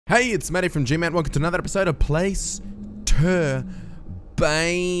Hey, it's Matty from GMat. Welcome to another episode of Place to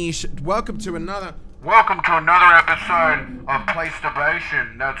Base. Welcome to another episode of Place to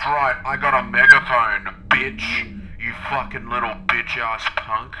Bation. That's right, I got a megaphone, bitch. You fucking little bitch ass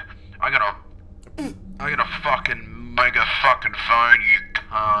punk. I got a fucking mega fucking phone, you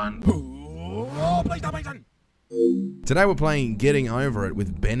cunt. Today we're playing Getting Over It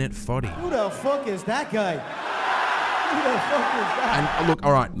with Bennett Foddy. Who the fuck is that guy? Who the fuck is that? And look,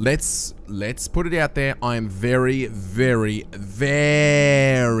 all right, let's put it out there. I am very, very,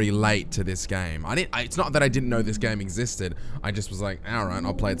 very late to this game. It's not that I didn't know this game existed. I just was like, all right,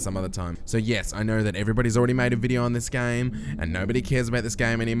 I'll play it some other time. So yes, I know that everybody's already made a video on this game, and nobody cares about this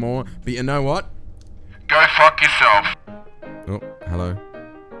game anymore. But you know what? Go fuck yourself. Oh, hello.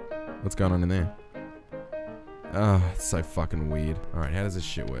 What's going on in there? Oh, it's so fucking weird. All right, how does this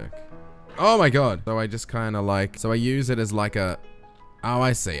shit work? Oh my god. So I just kind of like, so I use it as like a, oh,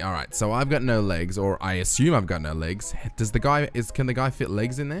 I see. All right, so I've got no legs, or I assume I've got no legs. Does the guy, can the guy fit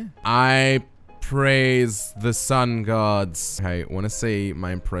legs in there? I praise the sun gods. Hey, want to see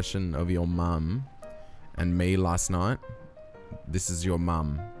my impression of your mum and me last night? This is your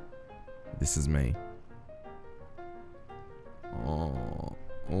mum. This is me. Oh,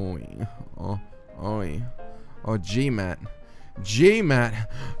 oi, oh, oi. Oh, GMat. GMat.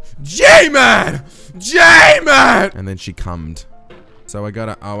 GMat! GMat! And then she cummed. So I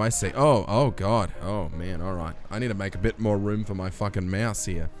gotta, oh, I see. Oh god. Oh man, alright. I need to make a bit more room for my fucking mouse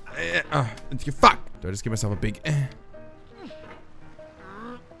here. Fuck! Do I just give myself a big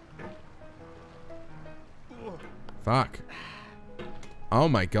Fuck. Oh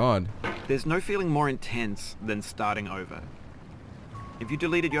my god. There's no feeling more intense than starting over. If you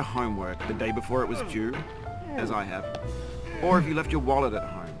deleted your homework the day before it was due, as I have, or if you left your wallet at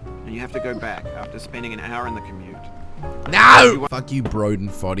home and you have to go back after spending an hour in the commute. No! Fuck you, Broden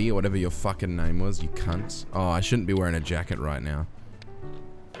Foddy, or whatever your fucking name was, you cunt. Oh, I shouldn't be wearing a jacket right now.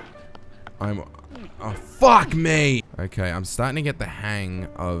 Oh, fuck me! Okay, I'm starting to get the hang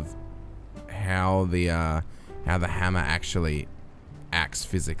of how the hammer actually acts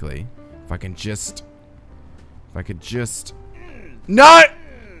physically. If I could just... No!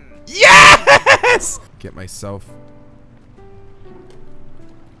 Yes! Get myself...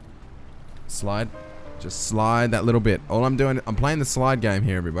 Slide. Just slide that little bit. All I'm doing... I'm playing the slide game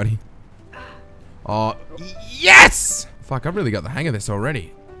here, everybody. Oh, yes! Fuck, I've really got the hang of this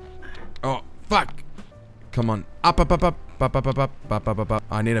already. Oh, fuck. Come on. Up.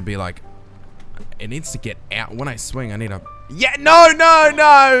 I need to be like... It needs to get out. When I swing, I need to... Yeah, no!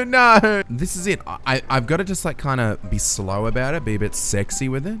 This is it. I've got to just like kind of be slow about it, be a bit sexy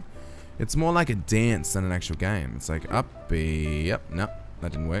with it. It's more like a dance than an actual game. It's like up, be up. No,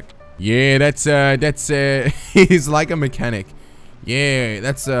 that didn't work. Yeah, that's he's like a mechanic. Yeah,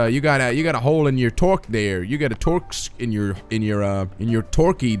 that's you got a hole in your torque there. You got a torque in your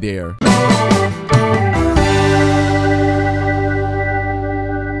torquey there.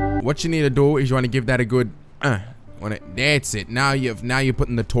 What you need to do is you want to give that a good that's it. Now you're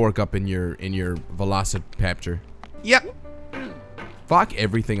putting the torque up in your velocipaptor. Yep. Fuck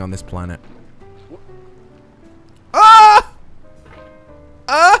everything on this planet.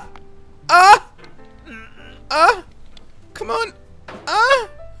 Come on.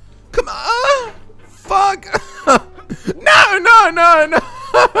 Come on. Fuck. No.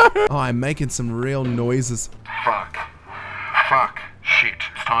 Oh, I'm making some real noises. Fuck. Shit.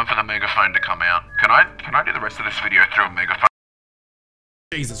 It's time for the megaphone to come out. Can I do the rest of this video through a megaphone?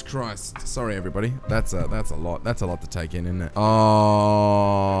 Jesus Christ. Sorry, everybody. That's a lot. That's a lot to take in, isn't it?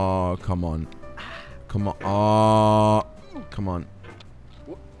 Oh, come on. Oh, come on.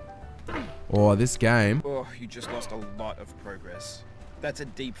 Oh, this game. Oh, you just lost a lot of progress. That's a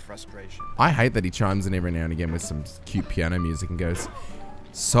deep frustration. I hate that he chimes in every now and again with some cute piano music and goes,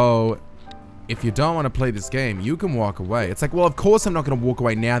 so, if you don't want to play this game, you can walk away. It's like, well, of course I'm not going to walk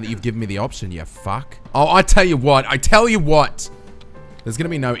away now that you've given me the option, you fuck. Oh, I tell you what. There's going to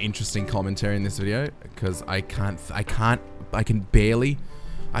be no interesting commentary in this video because I can barely...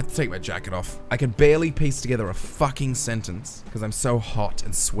 I have to take my jacket off. I can barely piece together a fucking sentence because I'm so hot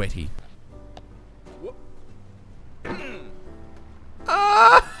and sweaty.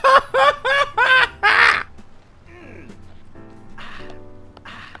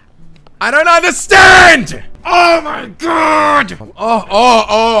 I don't understand! Oh my god!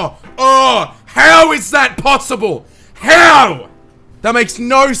 Oh, how is that possible? How? That makes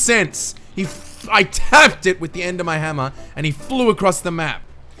no sense. I tapped it with the end of my hammer and he flew across the map.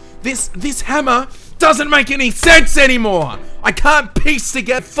 This hammer doesn't make any sense anymore. I can't piece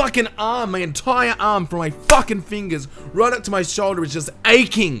together fucking arm. My entire arm from my fucking fingers right up to my shoulder is just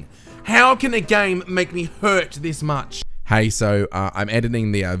aching. How can a game make me hurt this much? Hey, so I'm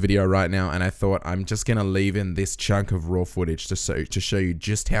editing the video right now, and I thought I'm just gonna leave in this chunk of raw footage to show you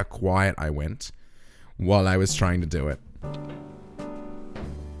just how quiet I went while I was trying to do it.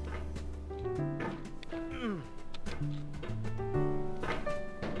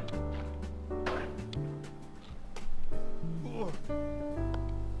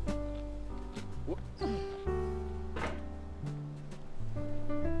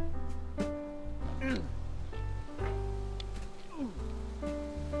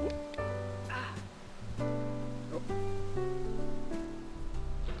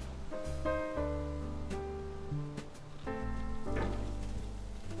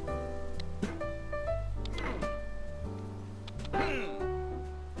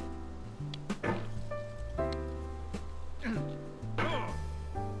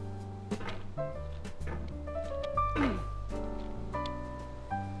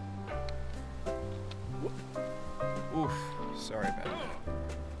 Oof, sorry about that.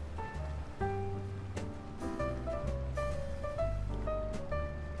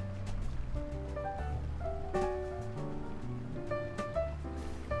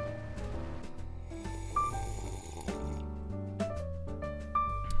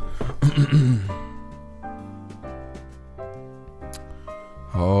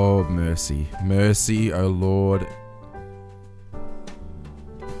 Oh, mercy. Mercy, oh Lord.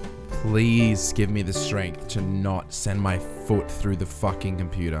 Please give me the strength to not send my foot through the fucking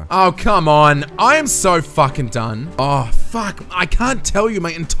computer. Oh, come on. I am so fucking done. Oh, fuck. I can't tell you.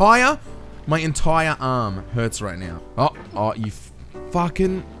 My entire arm hurts right now. Oh, you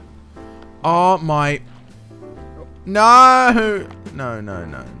fucking... Oh, my... No. No.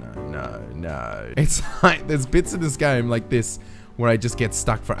 It's like, there's bits of this game like this where I just get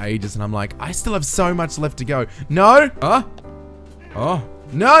stuck for ages and I'm like, I still have so much left to go. No. Oh.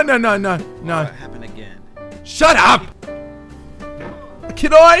 No. What happened again? Shut up!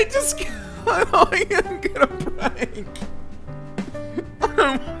 Can I just... I am gonna break. I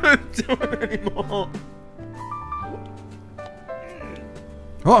don't want to do it anymore.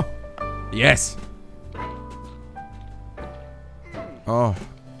 Oh! Yes! Oh.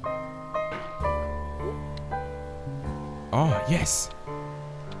 Oh, yes!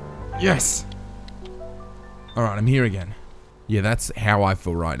 Yes! Alright, I'm here again. Yeah, that's how I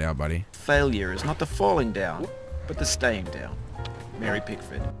feel right now, buddy. Failure is not the falling down, but the staying down. Mary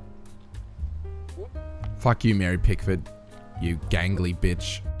Pickford. Fuck you, Mary Pickford. You gangly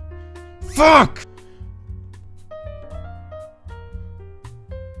bitch. Fuck!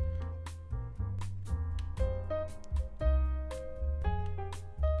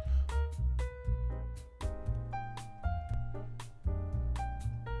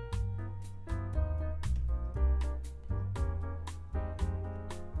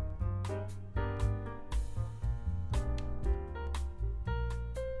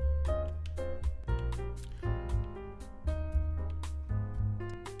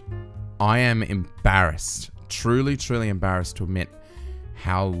 I am embarrassed, truly embarrassed to admit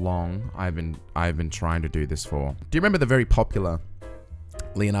how long I've been trying to do this for. Do you remember the very popular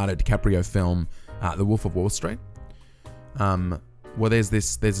Leonardo DiCaprio film, The Wolf of Wall Street? Well, there's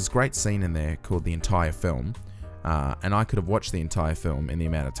this great scene in there called The Entire Film, and I could have watched the entire film in the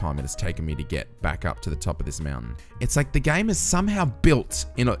amount of time it has taken me to get back up to the top of this mountain. It's like the game is somehow built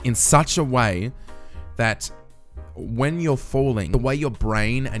in such a way that when you're falling, the way your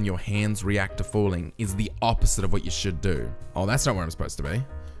brain and your hands react to falling is the opposite of what you should do. Oh, that's not where I'm supposed to be.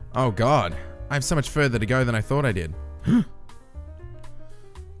 Oh God, I have so much further to go than I thought I did.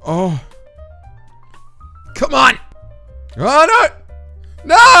 Oh. Come on. Oh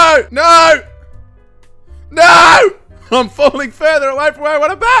no. No. I'm falling further away from where I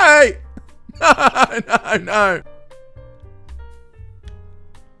want to be. No.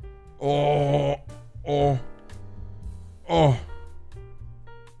 Oh.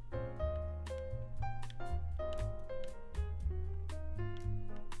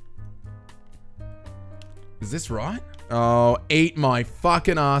 Is this right? Oh, eat my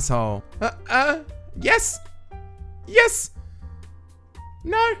fucking asshole. Yes. Yes.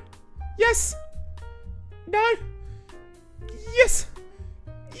 No. Yes. No. Yes.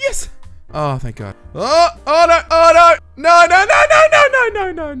 Yes. Oh, thank God. Oh no. Oh no. No.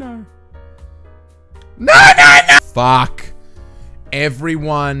 No. Fuck.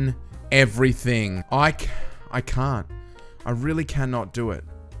 Everyone, everything. I can't. I really cannot do it.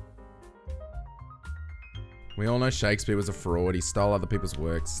 We all know Shakespeare was a fraud. He stole other people's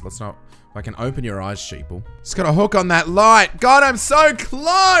works. Let's not... I can open your eyes, sheeple. Just got a hook on that light. God, I'm so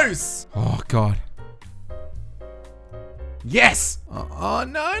close. Oh, God. Yes. Oh,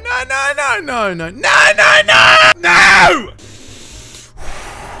 no, no, no, no, no, no, no, no, no, no.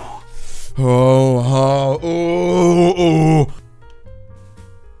 Oh, oh, oh, oh.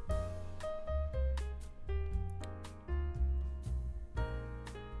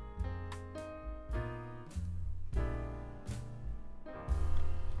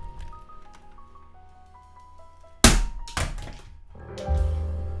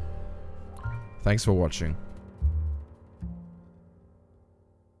 Thanks for watching.